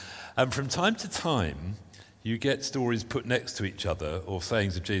And from time to time, you get stories put next to each other or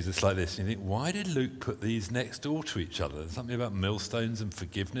sayings of Jesus like this, and you think, why did Luke put these next door to each other? There's something about millstones and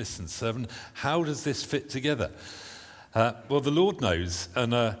forgiveness and servant. How does this fit together? Well, the Lord knows,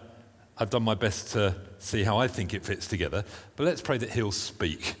 and I've done my best to see how I think it fits together, but let's pray that he'll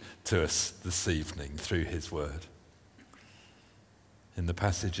speak to us this evening through his word. In the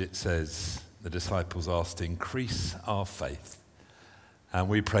passage it says, the disciples asked, increase our faith. And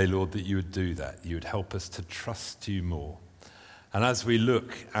we pray, Lord, that you would do that. You would help us to trust you more. And as we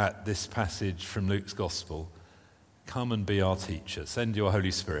look at this passage from Luke's Gospel, come and be our teacher. Send your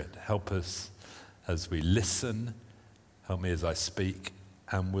Holy Spirit. Help us as we listen. Help me as I speak.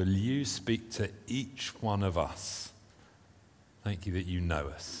 And will you speak to each one of us? Thank you that you know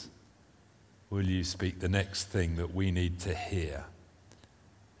us. Will you speak the next thing that we need to hear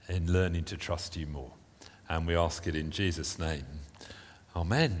in learning to trust you more? And we ask it in Jesus' name.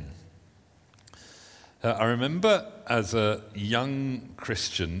 Amen. I remember as a young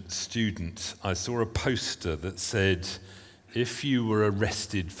Christian student, I saw a poster that said, if you were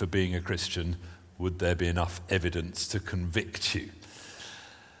arrested for being a Christian, would there be enough evidence to convict you?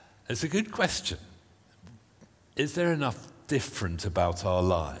 It's a good question. Is there enough different about our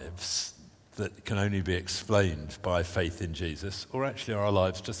lives that can only be explained by faith in Jesus? Or actually are our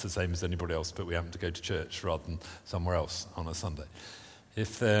lives just the same as anybody else, but we happen to go to church rather than somewhere else on a Sunday?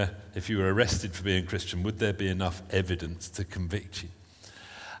 If you were arrested for being a Christian, would there be enough evidence to convict you?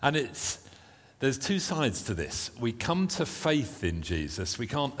 And there's two sides to this. We come to faith in Jesus. We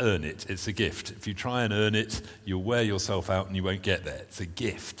can't earn it. It's a gift. If you try and earn it, you'll wear yourself out and you won't get there. It's a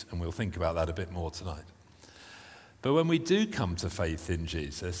gift, and we'll think about that a bit more tonight. But when we do come to faith in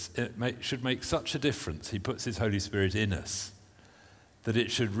Jesus, it should make such a difference. He puts his Holy Spirit in us, that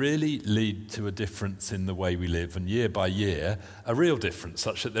it should really lead to a difference in the way we live, and year by year, a real difference,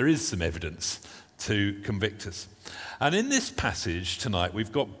 such that there is some evidence to convict us. And in this passage tonight,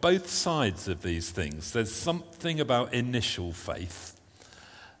 we've got both sides of these things. There's something about initial faith,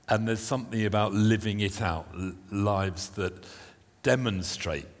 and there's something about living it out, lives that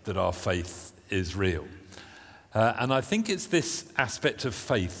demonstrate that our faith is real. And I think it's this aspect of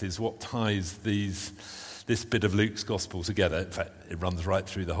faith is what ties this bit of Luke's gospel together. In fact, it runs right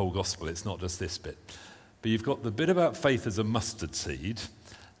through the whole gospel. It's not just this bit. But you've got the bit about faith as a mustard seed,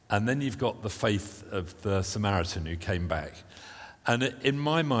 and then you've got the faith of the Samaritan who came back. And in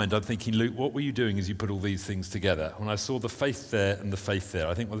my mind, I'm thinking, Luke, what were you doing as you put all these things together? When I saw the faith there and the faith there,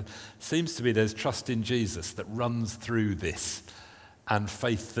 I think, well, it seems to be there's trust in Jesus that runs through this, and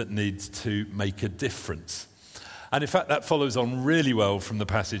faith that needs to make a difference. And in fact, that follows on really well from the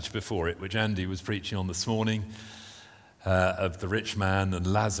passage before it, which Andy was preaching on this morning, of the rich man and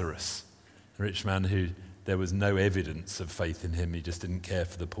Lazarus. The rich man who there was no evidence of faith in him. He just didn't care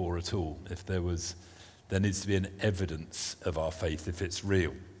for the poor at all. There needs to be an evidence of our faith if it's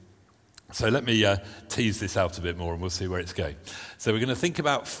real. So let me tease this out a bit more and we'll see where it's going. So we're going to think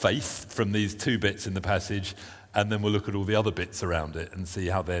about faith from these two bits in the passage, and then we'll look at all the other bits around it and see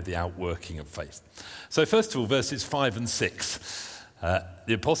how they're the outworking of faith. So first of all, verses 5 and 6.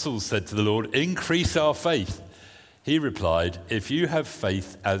 The apostles said to the Lord, increase our faith. He replied, if you have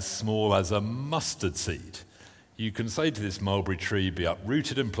faith as small as a mustard seed, you can say to this mulberry tree, be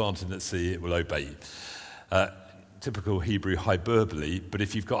uprooted and planted in the sea, it will obey you. Typical Hebrew hyperbole, but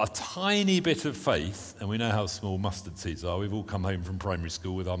if you've got a tiny bit of faith, and we know how small mustard seeds are, we've all come home from primary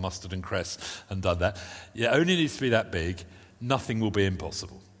school with our mustard and cress and done that. It only needs to be that big, nothing will be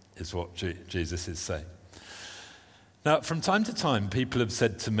impossible, is what Jesus is saying. Now, from time to time, people have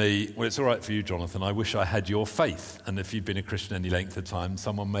said to me, well, it's all right for you, Jonathan, I wish I had your faith. And if you've been a Christian any length of time,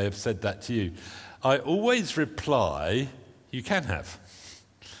 someone may have said that to you. I always reply, you can have.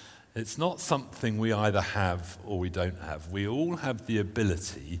 It's not something we either have or we don't have. We all have the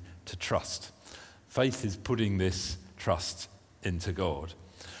ability to trust. Faith is putting this trust into God.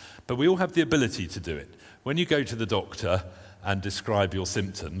 But we all have the ability to do it. When you go to the doctor and describe your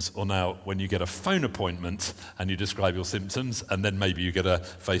symptoms, or now when you get a phone appointment and you describe your symptoms, and then maybe you get a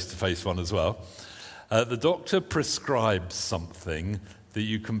face-to-face one as well, the doctor prescribes something that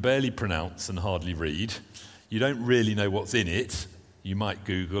you can barely pronounce and hardly read. You don't really know what's in it. You might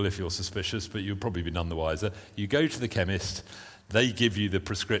Google if you're suspicious, but you'll probably be none the wiser. You go to the chemist, they give you the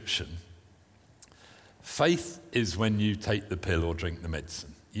prescription. Faith is when you take the pill or drink the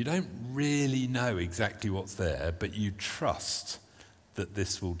medicine. You don't really know exactly what's there, but you trust that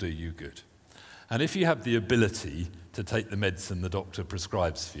this will do you good. And if you have the ability to take the medicine the doctor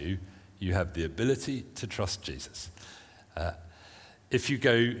prescribes for you, you have the ability to trust Jesus. if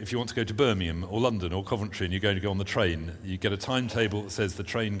you want to go to Birmingham or London or Coventry and you're going to go on the train, you get a timetable that says the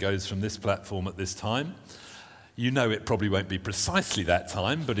train goes from this platform at this time. You know it probably won't be precisely that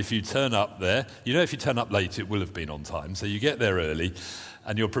time, but if you turn up there, if you turn up late, it will have been on time. So you get there early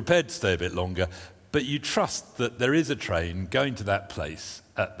and you're prepared to stay a bit longer, but you trust that there is a train going to that place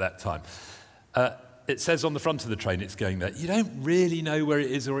at that time. It says on the front of the train it's going there. You don't really know where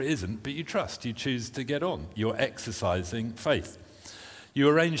it is or it isn't, but you trust. You choose to get on. You're exercising faith. You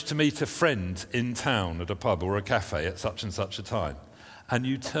arrange to meet a friend in town at a pub or a cafe at such and such a time, and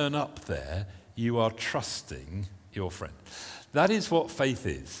you turn up there. You are trusting your friend. That is what faith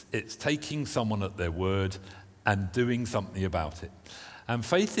is. It's taking someone at their word and doing something about it. And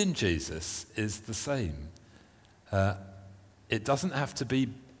faith in Jesus is the same. It doesn't have to be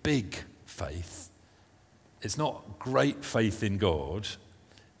big faith. It's not great faith in God.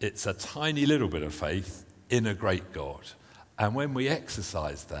 It's a tiny little bit of faith in a great God. And when we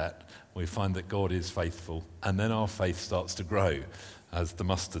exercise that, we find that God is faithful, and then our faith starts to grow as the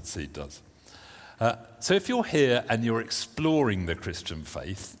mustard seed does. So if you're here and you're exploring the Christian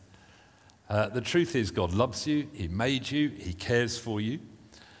faith, the truth is God loves you, he made you, he cares for you.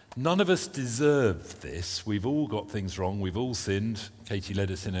 None of us deserve this. We've all got things wrong, we've all sinned. Katie led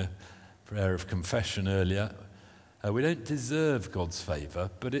us in a prayer of confession earlier. We don't deserve God's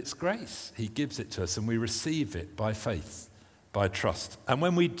favour, but it's grace. He gives it to us and we receive it by faith, by trust. And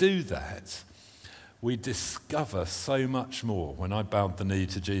when we do that, we discover so much more. When I bowed the knee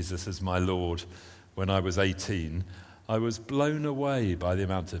to Jesus as my Lord when I was 18, I was blown away by the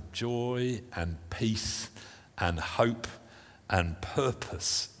amount of joy and peace and hope and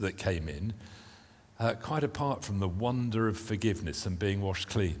purpose that came in, quite apart from the wonder of forgiveness and being washed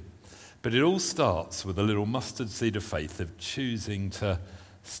clean. But it all starts with a little mustard seed of faith of choosing to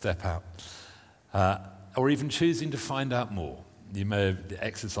step out, or even choosing to find out more. You may be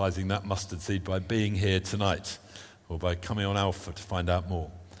exercising that mustard seed by being here tonight or by coming on Alpha to find out more.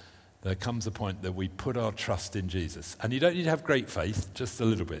 There comes a point that we put our trust in Jesus. And you don't need to have great faith, just a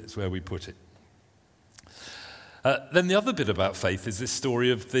little bit is where we put it. Then the other bit about faith is this story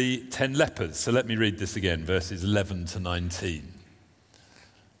of the 10 lepers. So let me read this again, verses 11 to 19.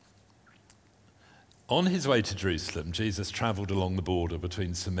 On his way to Jerusalem, Jesus travelled along the border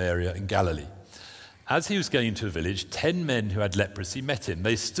between Samaria and Galilee. As he was going into a village, 10 men who had leprosy met him.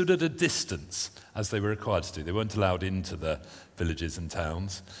 They stood at a distance, as they were required to do. They weren't allowed into the villages and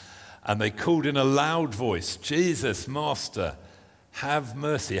towns. And they called in a loud voice, "Jesus, Master, have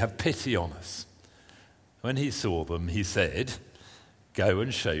mercy, have pity on us." When he saw them, he said, "Go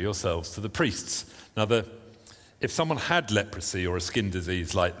and show yourselves to the priests." Now, if someone had leprosy or a skin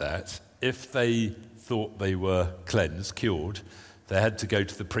disease like that, if they thought they were cleansed, cured, they had to go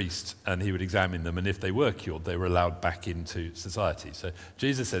to the priest and he would examine them, and if they were cured, they were allowed back into society. So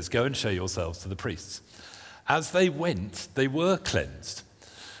Jesus says, "Go and show yourselves to the priests." As they went, they were cleansed.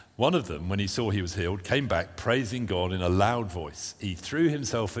 One of them, when he saw he was healed, came back praising God in a loud voice. He threw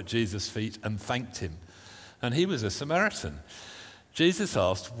himself at Jesus' feet and thanked him. And he was a Samaritan. Jesus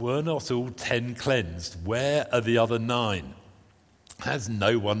asked, "Were not all 10 cleansed? Where are the other 9? Has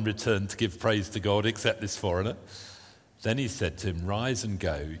no one returned to give praise to God except this foreigner?" Then he said to him, "Rise and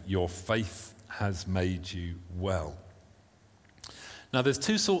go. Your faith has made you well." Now there's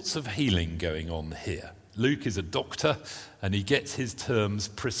two sorts of healing going on here. Luke is a doctor and he gets his terms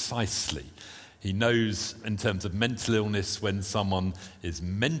precisely. He knows in terms of mental illness when someone is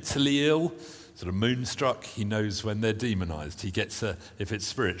mentally ill, sort of moonstruck. He knows when they're demonized. He gets, if it's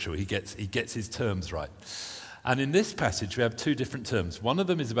spiritual, he gets his terms right. And in this passage we have two different terms. One of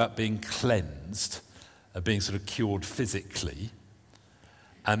them is about being cleansed, being sort of cured physically.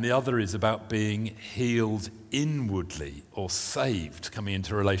 And the other is about being healed inwardly or saved, coming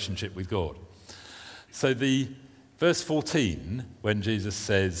into a relationship with God. So the verse 14, when Jesus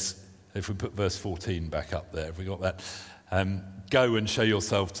says, if we put verse 14 back up there, have we got that? Go and show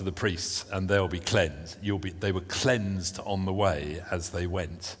yourself to the priests and they'll be cleansed. They were cleansed on the way as they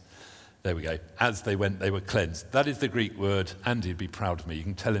went. There we go. As they went, they were cleansed. That is the Greek word. Andy'd be proud of me. You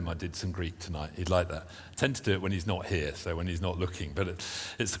can tell him I did some Greek tonight. He'd like that. I tend to do it when he's not here, so when he's not looking. But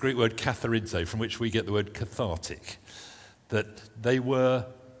it's the Greek word katharizo, from which we get the word cathartic. That they were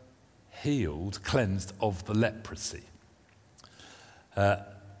healed, cleansed of the leprosy.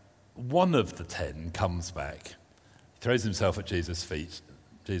 One of the 10 comes back, throws himself at Jesus' feet.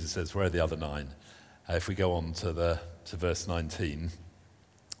 Jesus says, "Where are the other 9?" If we go on to verse 19,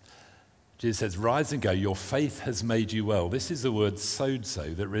 Jesus says, "Rise and go, your faith has made you well." This is the word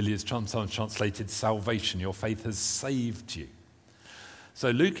sozo that really is sometimes translated salvation. Your faith has saved you. So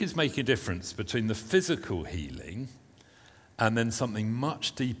Luke is making a difference between the physical healing and then something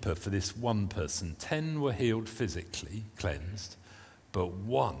much deeper for this one person. 10 were healed physically, cleansed, but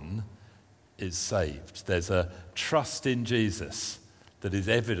one is saved. There's a trust in Jesus that is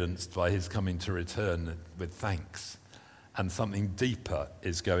evidenced by his coming to return with thanks, and something deeper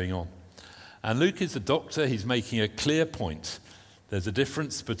is going on. And Luke is a doctor. He's making a clear point. There's a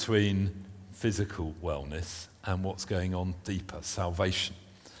difference between physical wellness and what's going on deeper, salvation.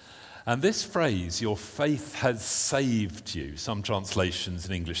 And this phrase, your faith has saved you. Some translations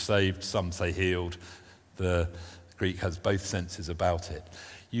in English saved, some say healed. The Greek has both senses about it.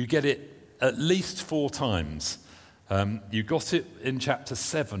 You get it at least 4 times. You got it in chapter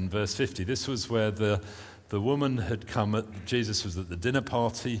 7, verse 50. This was where the woman had come, Jesus was at the dinner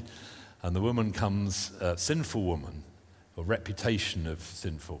party, and the woman comes, sinful woman, or reputation of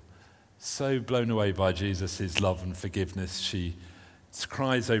sinful. So blown away by Jesus' love and forgiveness, she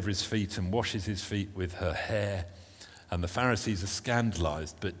cries over his feet and washes his feet with her hair. And the Pharisees are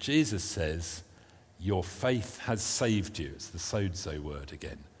scandalized. But Jesus says, your faith has saved you. It's the sozo word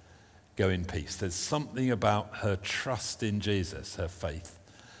again. Go in peace. There's something about her trust in Jesus, her faith,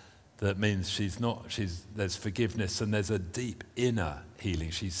 that means there's forgiveness and there's a deep inner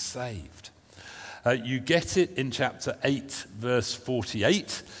healing. She's saved. You get it in chapter 8, verse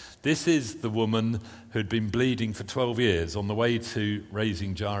 48. This is the woman who'd been bleeding for 12 years on the way to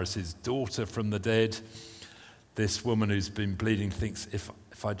raising Jairus' daughter from the dead. This woman who's been bleeding thinks, if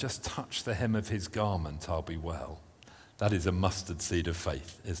I just touch the hem of his garment, I'll be well. That is a mustard seed of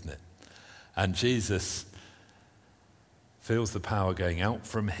faith, isn't it? And Jesus feels the power going out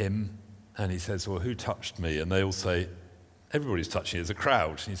from him, and he says, well, who touched me? And they all say, everybody's touching you. There's a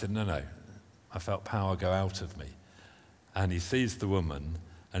crowd. And he said, no, I felt power go out of me. And he sees the woman,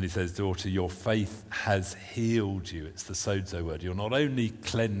 and he says, daughter, your faith has healed you. It's the sozo word. You're not only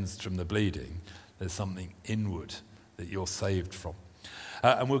cleansed from the bleeding, there's something inward that you're saved from.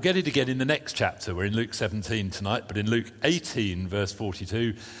 And we'll get it again in the next chapter. We're in Luke 17 tonight, but in Luke 18, verse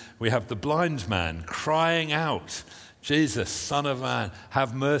 42, we have the blind man crying out, Jesus, Son of Man,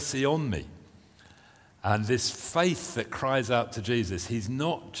 have mercy on me. And this faith that cries out to Jesus, he's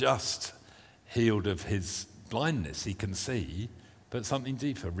not just healed of his blindness, he can see, but something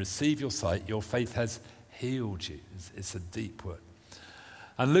deeper. Receive your sight, your faith has healed you. It's a deep word.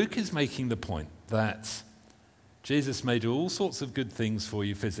 And Luke is making the point that Jesus may do all sorts of good things for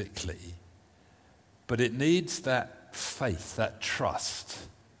you physically, but it needs that faith, that trust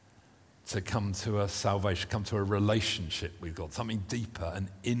to come to a salvation, come to a relationship with God, something deeper and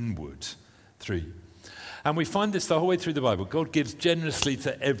inward through you. And we find this the whole way through the Bible. God gives generously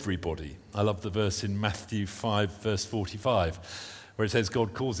to everybody. I love the verse in Matthew 5, verse 45, where it says,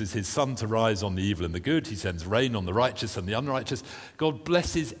 God causes his sun to rise on the evil and the good. He sends rain on the righteous and the unrighteous. God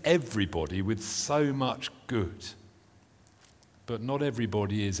blesses everybody with so much good. But not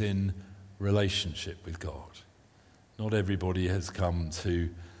everybody is in relationship with God. Not everybody has come to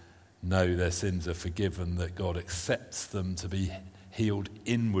know their sins are forgiven, that God accepts them to be healed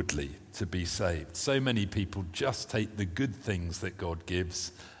inwardly, to be saved. So many people just take the good things that God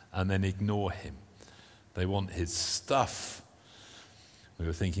gives and then ignore him. They want his stuff. We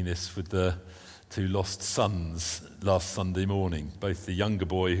were thinking this with the 2 lost sons last Sunday morning. Both the younger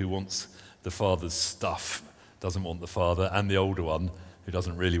boy who wants the father's stuff, doesn't want the father, and the older one who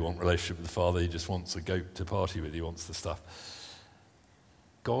doesn't really want a relationship with the father, he just wants a goat to party with, he wants the stuff.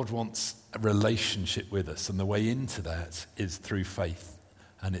 God wants a relationship with us, and the way into that is through faith.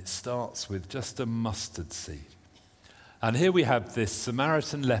 And it starts with just a mustard seed. And here we have this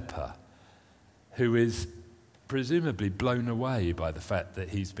Samaritan leper who is presumably blown away by the fact that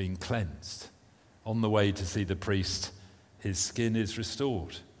he's been cleansed. On the way to see the priest, his skin is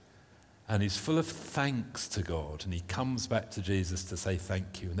restored. And he's full of thanks to God, and he comes back to Jesus to say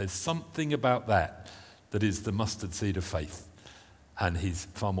thank you. And there's something about that is the mustard seed of faith. And he's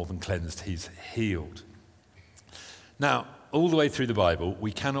far more than cleansed, he's healed. Now, all the way through the Bible,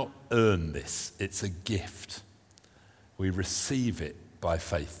 we cannot earn this. It's a gift. We receive it by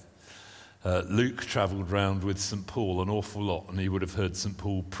faith. Luke travelled around with St. Paul an awful lot, and he would have heard St.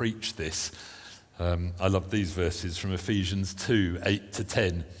 Paul preach this. I love these verses from Ephesians 2, 8 to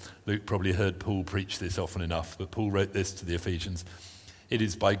 10. Luke probably heard Paul preach this often enough, but Paul wrote this to the Ephesians. It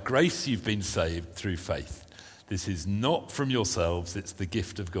is by grace you've been saved through faith. This is not from yourselves, it's the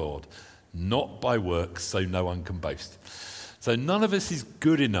gift of God, not by works, so no one can boast. So none of us is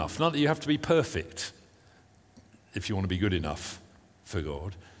good enough. Not that you have to be perfect if you want to be good enough for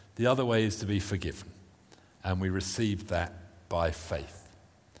God. The other way is to be forgiven. And we receive that by faith.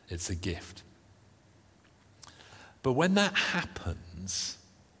 It's a gift. But when that happens,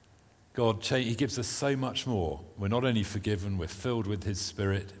 He gives us so much more. We're not only forgiven, we're filled with his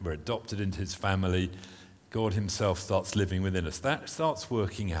Spirit, we're adopted into his family. God himself starts living within us. That starts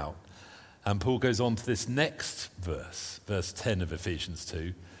working out. And Paul goes on to this next verse, verse 10 of Ephesians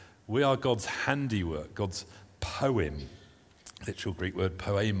 2. We are God's handiwork, God's poem, literal Greek word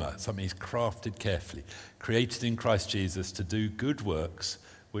poema, something he's crafted carefully, created in Christ Jesus to do good works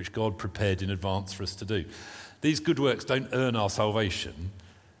which God prepared in advance for us to do. These good works don't earn our salvation,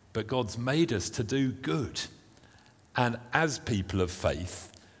 but God's made us to do good. And as people of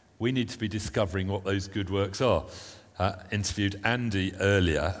faith, we need to be discovering what those good works are. Interviewed Andy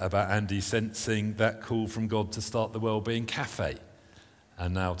earlier about Andy sensing that call from God to start the Wellbeing Cafe,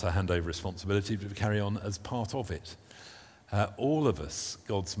 and now to hand over responsibility to carry on as part of it. All of us,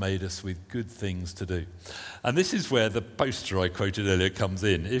 God's made us with good things to do. And this is where the poster I quoted earlier comes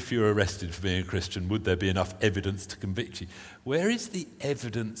in. If you're arrested for being a Christian, would there be enough evidence to convict you? Where is the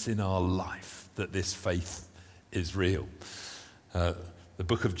evidence in our life that this faith is real? The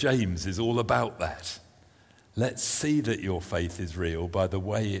book of James is all about that. Let's see that your faith is real by the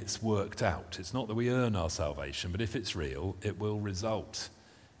way it's worked out. It's not that we earn our salvation, but if it's real, it will result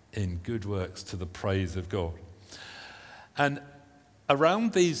in good works to the praise of God. And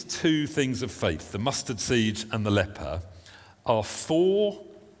around these two things of faith, the mustard seed and the leper, are four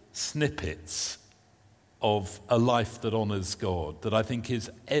snippets of a life that honours God, that I think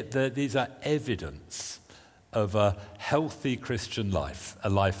these are evidence of a healthy Christian life, a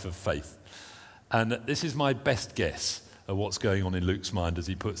life of faith. And this is my best guess of what's going on in Luke's mind as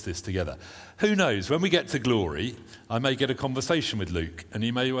he puts this together. Who knows, when we get to glory, I may get a conversation with Luke, and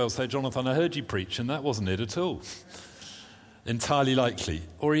he may well say, Jonathan, I heard you preach, and that wasn't it at all. Entirely likely.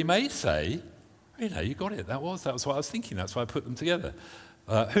 Or he may say, you got it, that was what I was thinking, that's why I put them together.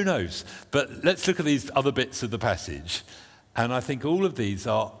 Who knows? But let's look at these other bits of the passage, and I think all of these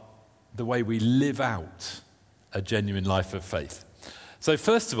are the way we live out a genuine life of faith. So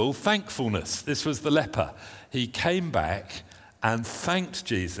first of all, thankfulness. This was the leper. He came back and thanked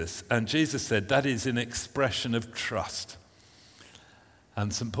Jesus, and Jesus said that is an expression of trust.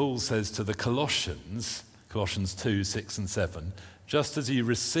 And St. Paul says to the Colossians 2, 6 and 7, just as you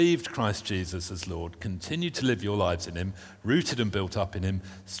received Christ Jesus as Lord, continue to live your lives in him, rooted and built up in him,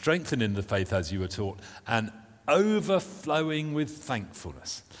 strengthened in the faith as you were taught, and overflowing with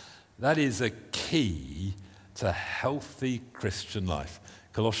thankfulness. That is a key to healthy Christian life.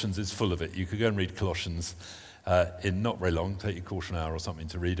 Colossians is full of it. You could go and read Colossians in not very long, take your caution hour or something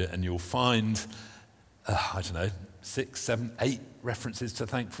to read it, and you'll find, 6, 7, 8 references to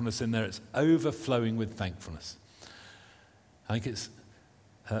thankfulness in there. It's overflowing with thankfulness. I think it's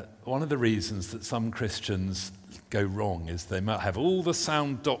one of the reasons that some Christians go wrong is they might have all the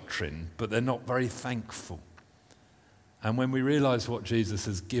sound doctrine, but they're not very thankful. And when we realize what Jesus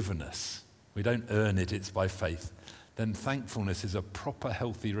has given us, we don't earn it, it's by faith, then thankfulness is a proper,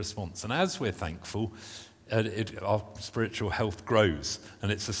 healthy response. And as we're thankful, our spiritual health grows,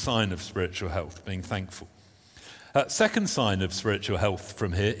 and it's a sign of spiritual health, being thankful. Second sign of spiritual health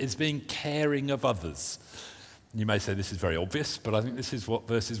from here is being caring of others. You may say this is very obvious, but I think this is what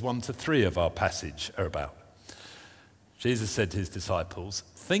verses 1 to 3 of our passage are about. Jesus said to his disciples,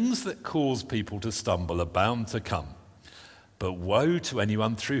 things that cause people to stumble are bound to come, but woe to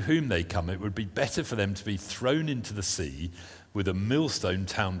anyone through whom they come. It would be better for them to be thrown into the sea with a millstone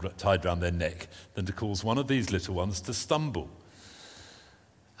tied round their neck than to cause one of these little ones to stumble.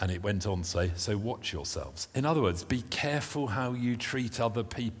 And it went on to say, so watch yourselves. In other words, be careful how you treat other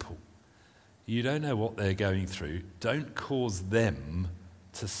people. You don't know what they're going through. Don't cause them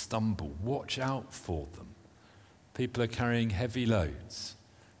to stumble. Watch out for them. People are carrying heavy loads.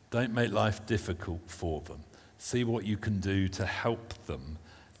 Don't make life difficult for them. See what you can do to help them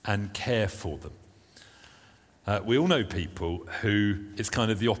and care for them. We all know people who it's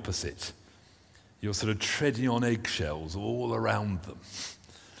kind of the opposite. You're sort of treading on eggshells all around them.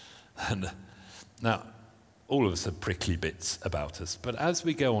 And now, all of us have prickly bits about us, but as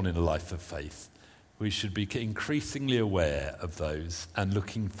we go on in a life of faith, we should be increasingly aware of those and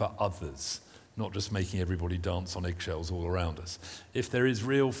looking for others, not just making everybody dance on eggshells all around us. If there is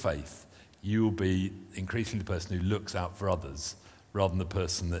real faith, you will be increasingly the person who looks out for others rather than the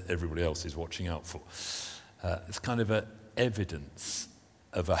person that everybody else is watching out for. It's kind of an evidence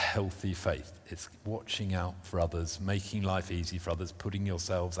of a healthy faith. It's watching out for others, making life easy for others, putting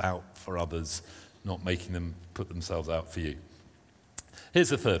yourselves out for others, not making them put themselves out for you. Here's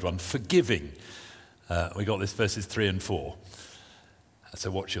the third one, forgiving. We got this verses 3 and 4.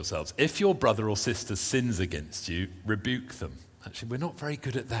 So watch yourselves. If your brother or sister sins against you, rebuke them. Actually, we're not very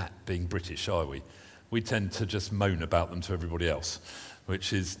good at that, being British, are we? we tend to just moan about them to everybody else,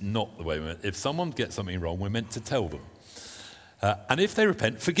 which is not the way we're meant. If someone gets something wrong, we're meant to tell them. And if they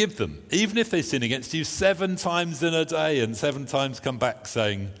repent, forgive them. Even if they sin against you 7 times in a day and 7 times come back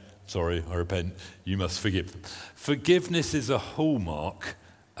saying, sorry, I repent, you must forgive them. Forgiveness is a hallmark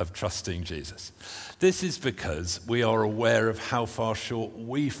of trusting Jesus. This is because we are aware of how far short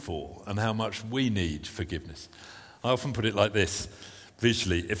we fall and how much we need forgiveness. I often put it like this,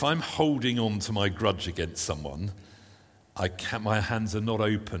 visually. If I'm holding on to my grudge against someone, my hands are not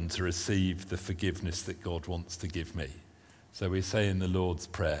open to receive the forgiveness that God wants to give me. So we say in the Lord's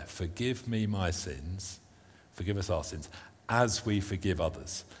Prayer, forgive me my sins, forgive us our sins, as we forgive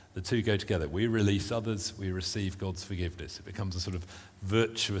others. The two go together. We release others, we receive God's forgiveness. It becomes a sort of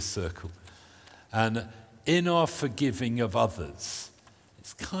virtuous circle. And in our forgiving of others,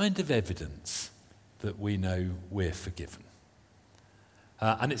 it's kind of evidence that we know we're forgiven.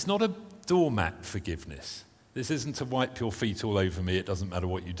 And it's not a doormat forgiveness. This isn't to wipe your feet all over me, it doesn't matter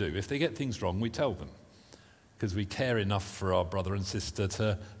what you do. If they get things wrong, we tell them. Because we care enough for our brother and sister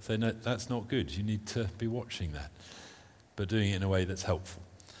to say, no, that's not good. You need to be watching that. But doing it in a way that's helpful.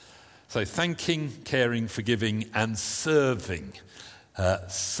 So thanking, caring, forgiving, and serving.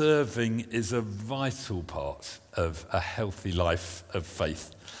 Serving is a vital part of a healthy life of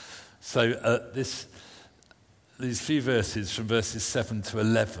faith. So these few verses from verses 7 to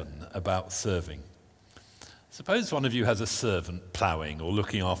 11 about serving. Suppose one of you has a servant ploughing or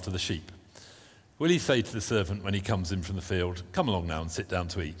looking after the sheep. Will he say to the servant when he comes in from the field, come along now and sit down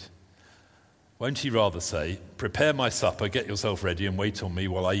to eat? Won't he rather say, prepare my supper, get yourself ready and wait on me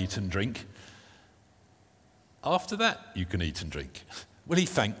while I eat and drink? After that, you can eat and drink. Will he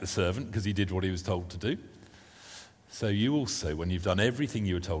thank the servant because he did what he was told to do? So you also, when you've done everything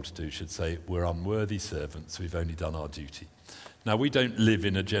you were told to do, should say, we're unworthy servants, we've only done our duty. Now, we don't live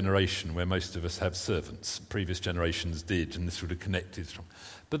in a generation where most of us have servants. Previous generations did, and this would have connected strong.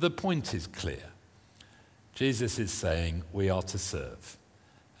 But the point is clear. Jesus is saying we are to serve.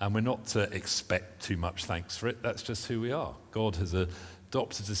 And we're not to expect too much thanks for it. That's just who we are. God has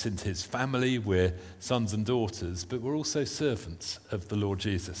adopted us into his family. We're sons and daughters, but we're also servants of the Lord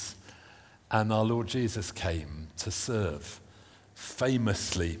Jesus. And our Lord Jesus came to serve.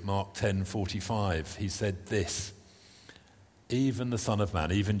 Famously, Mark 10:45, he said this, even the Son of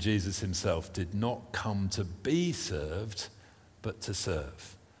Man, even Jesus himself, did not come to be served, but to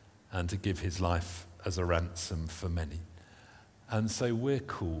serve and to give his life as a ransom for many. And so we're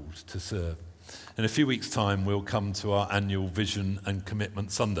called to serve. In a few weeks' time, we'll come to our annual Vision and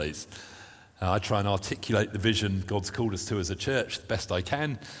Commitment Sundays. I try and articulate the vision God's called us to as a church the best I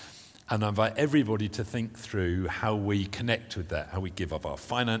can, and I invite everybody to think through how we connect with that, how we give up our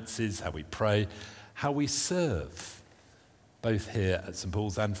finances, how we pray, how we serve, both here at St.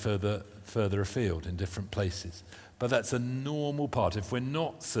 Paul's and further afield in different places. But that's a normal part. If we're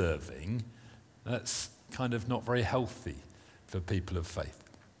not serving, that's kind of not very healthy for people of faith.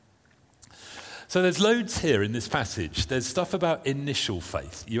 So there's loads here in this passage. There's stuff about initial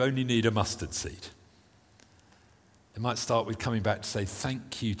faith. You only need a mustard seed. It might start with coming back to say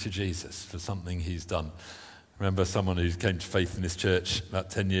thank you to Jesus for something he's done. I remember someone who came to faith in this church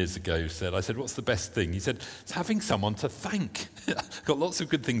about 10 years ago I said, what's the best thing? He said, it's having someone to thank. I've got lots of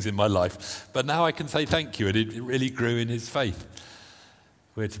good things in my life, but now I can say thank you. And it really grew in his faith.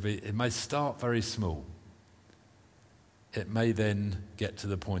 It may start very small. It may then get to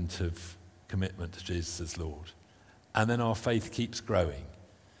the point of commitment to Jesus as Lord. And then our faith keeps growing.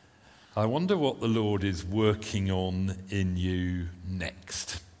 I wonder what the Lord is working on in you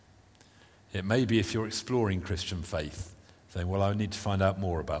next. It may be if you're exploring Christian faith, saying, well, I need to find out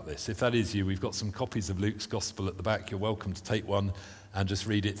more about this. If that is you, we've got some copies of Luke's Gospel at the back. You're welcome to take one and just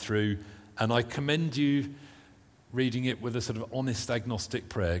read it through. And I commend you reading it with a sort of honest agnostic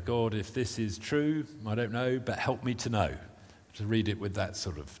prayer. God, if this is true, I don't know, but help me to know. To read it with that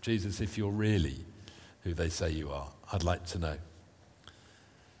sort of, Jesus, if you're really who they say you are, I'd like to know.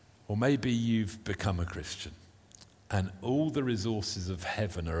 Or maybe you've become a Christian and all the resources of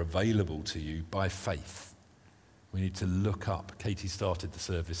heaven are available to you by faith. We need to look up. Katie started the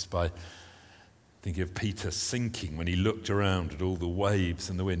service by thinking of Peter sinking when he looked around at all the waves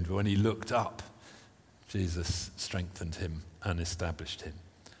and the wind. But when he looked up, Jesus strengthened him and established him.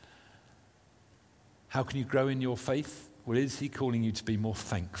 How can you grow in your faith? Well, is he calling you to be more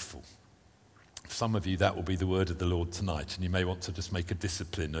thankful? For some of you, that will be the word of the Lord tonight, and you may want to just make a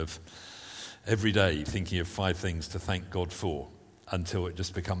discipline of every day thinking of 5 things to thank God for until it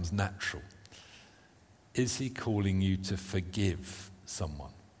just becomes natural. Is he calling you to forgive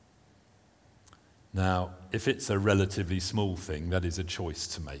someone? Now, if it's a relatively small thing, that is a choice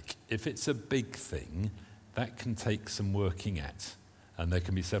to make. If it's a big thing, that can take some working at, and there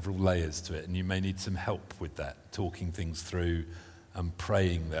can be several layers to it, and you may need some help with that, talking things through and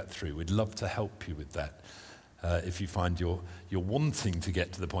praying that through. We'd love to help you with that. If you find you're wanting to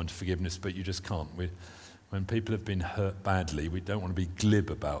get to the point of forgiveness, but you just can't. When people have been hurt badly, we don't want to be glib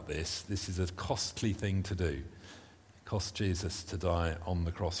about this. This is a costly thing to do. It cost Jesus to die on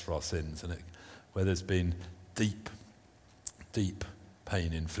the cross for our sins, and where there's been deep, deep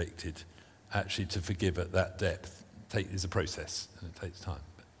pain inflicted, actually to forgive at that depth is a process, and it takes time.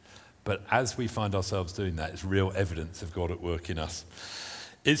 But as we find ourselves doing that, it's real evidence of God at work in us.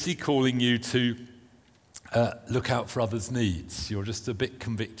 Is he calling you to look out for others' needs? You're just a bit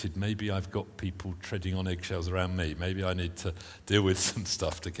convicted. Maybe I've got people treading on eggshells around me. Maybe I need to deal with some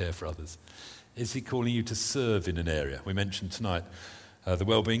stuff to care for others. Is he calling you to serve in an area? We mentioned tonight the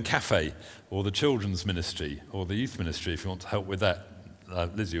Wellbeing Cafe, or the children's ministry, or the youth ministry, if you want to help with that.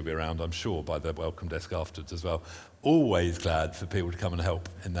 Lizzie will be around, I'm sure, by the welcome desk afterwards as well. Always glad for people to come and help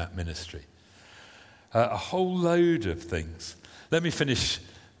in that ministry. A whole load of things. Let me finish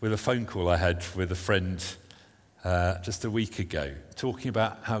with a phone call I had with a friend just a week ago, talking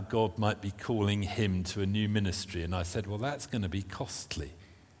about how God might be calling him to a new ministry. And I said, well, that's going to be costly.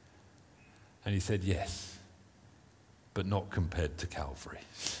 And he said, yes, but not compared to Calvary.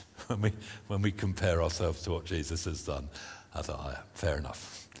 When we compare ourselves to what Jesus has done, I thought, fair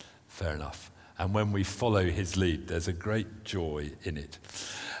enough. And when we follow his lead, there's a great joy in it.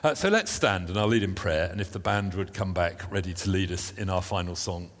 So let's stand, and I'll lead in prayer, and if the band would come back ready to lead us in our final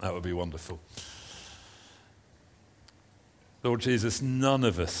song, that would be wonderful. Lord Jesus, none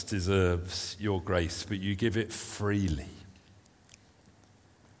of us deserves your grace, but you give it freely.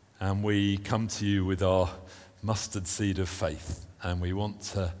 And we come to you with our mustard seed of faith, and we want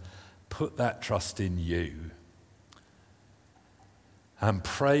to put that trust in you and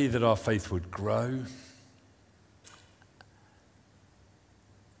pray that our faith would grow.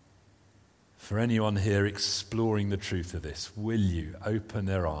 For anyone here exploring the truth of this, will you open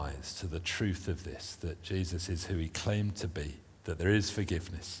their eyes to the truth of this, that Jesus is who he claimed to be, that there is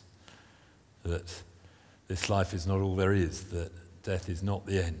forgiveness, that this life is not all there is, that death is not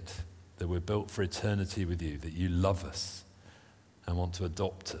the end, that we're built for eternity with you, that you love us and want to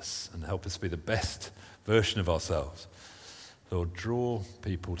adopt us and help us be the best version of ourselves. Lord, draw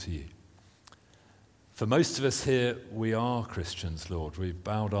people to you. For most of us here, we are Christians, Lord. We've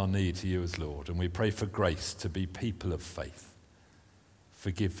bowed our knee to you as Lord, and we pray for grace to be people of faith,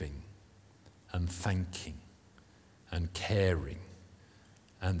 forgiving and thanking and caring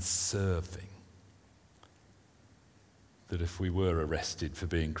and serving. That if we were arrested for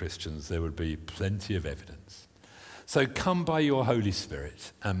being Christians, there would be plenty of evidence. So come by your Holy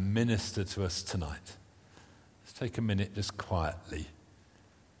Spirit and minister to us tonight. Let's take a minute just quietly.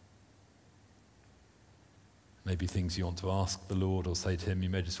 Maybe things you want to ask the Lord or say to him. You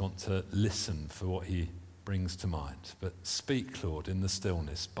may just want to listen for what he brings to mind. But speak, Lord, in the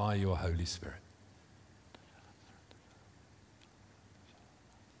stillness by your Holy Spirit.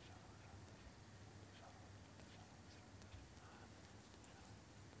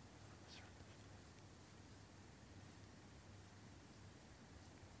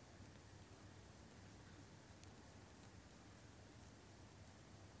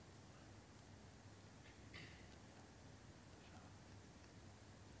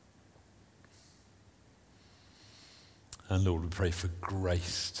 And Lord, we pray for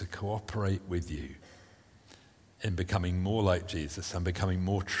grace to cooperate with you in becoming more like Jesus and becoming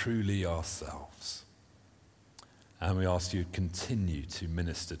more truly ourselves. And we ask you to continue to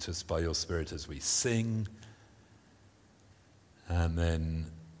minister to us by your Spirit as we sing. And then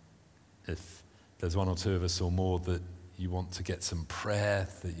if there's one or two of us or more that you want to get some prayer,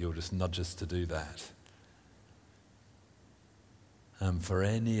 that you'll just nudge us to do that. And for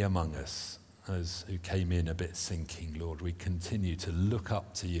any among us, those who came in a bit sinking, Lord, we continue to look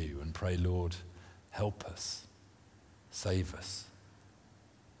up to you and pray, Lord, help us, save us,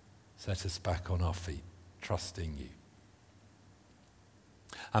 set us back on our feet, trusting you.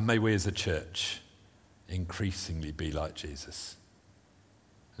 And may we as a church increasingly be like Jesus.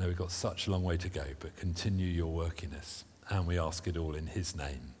 I know we've got such a long way to go, but continue your work in us. And we ask it all in his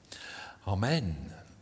name. Amen.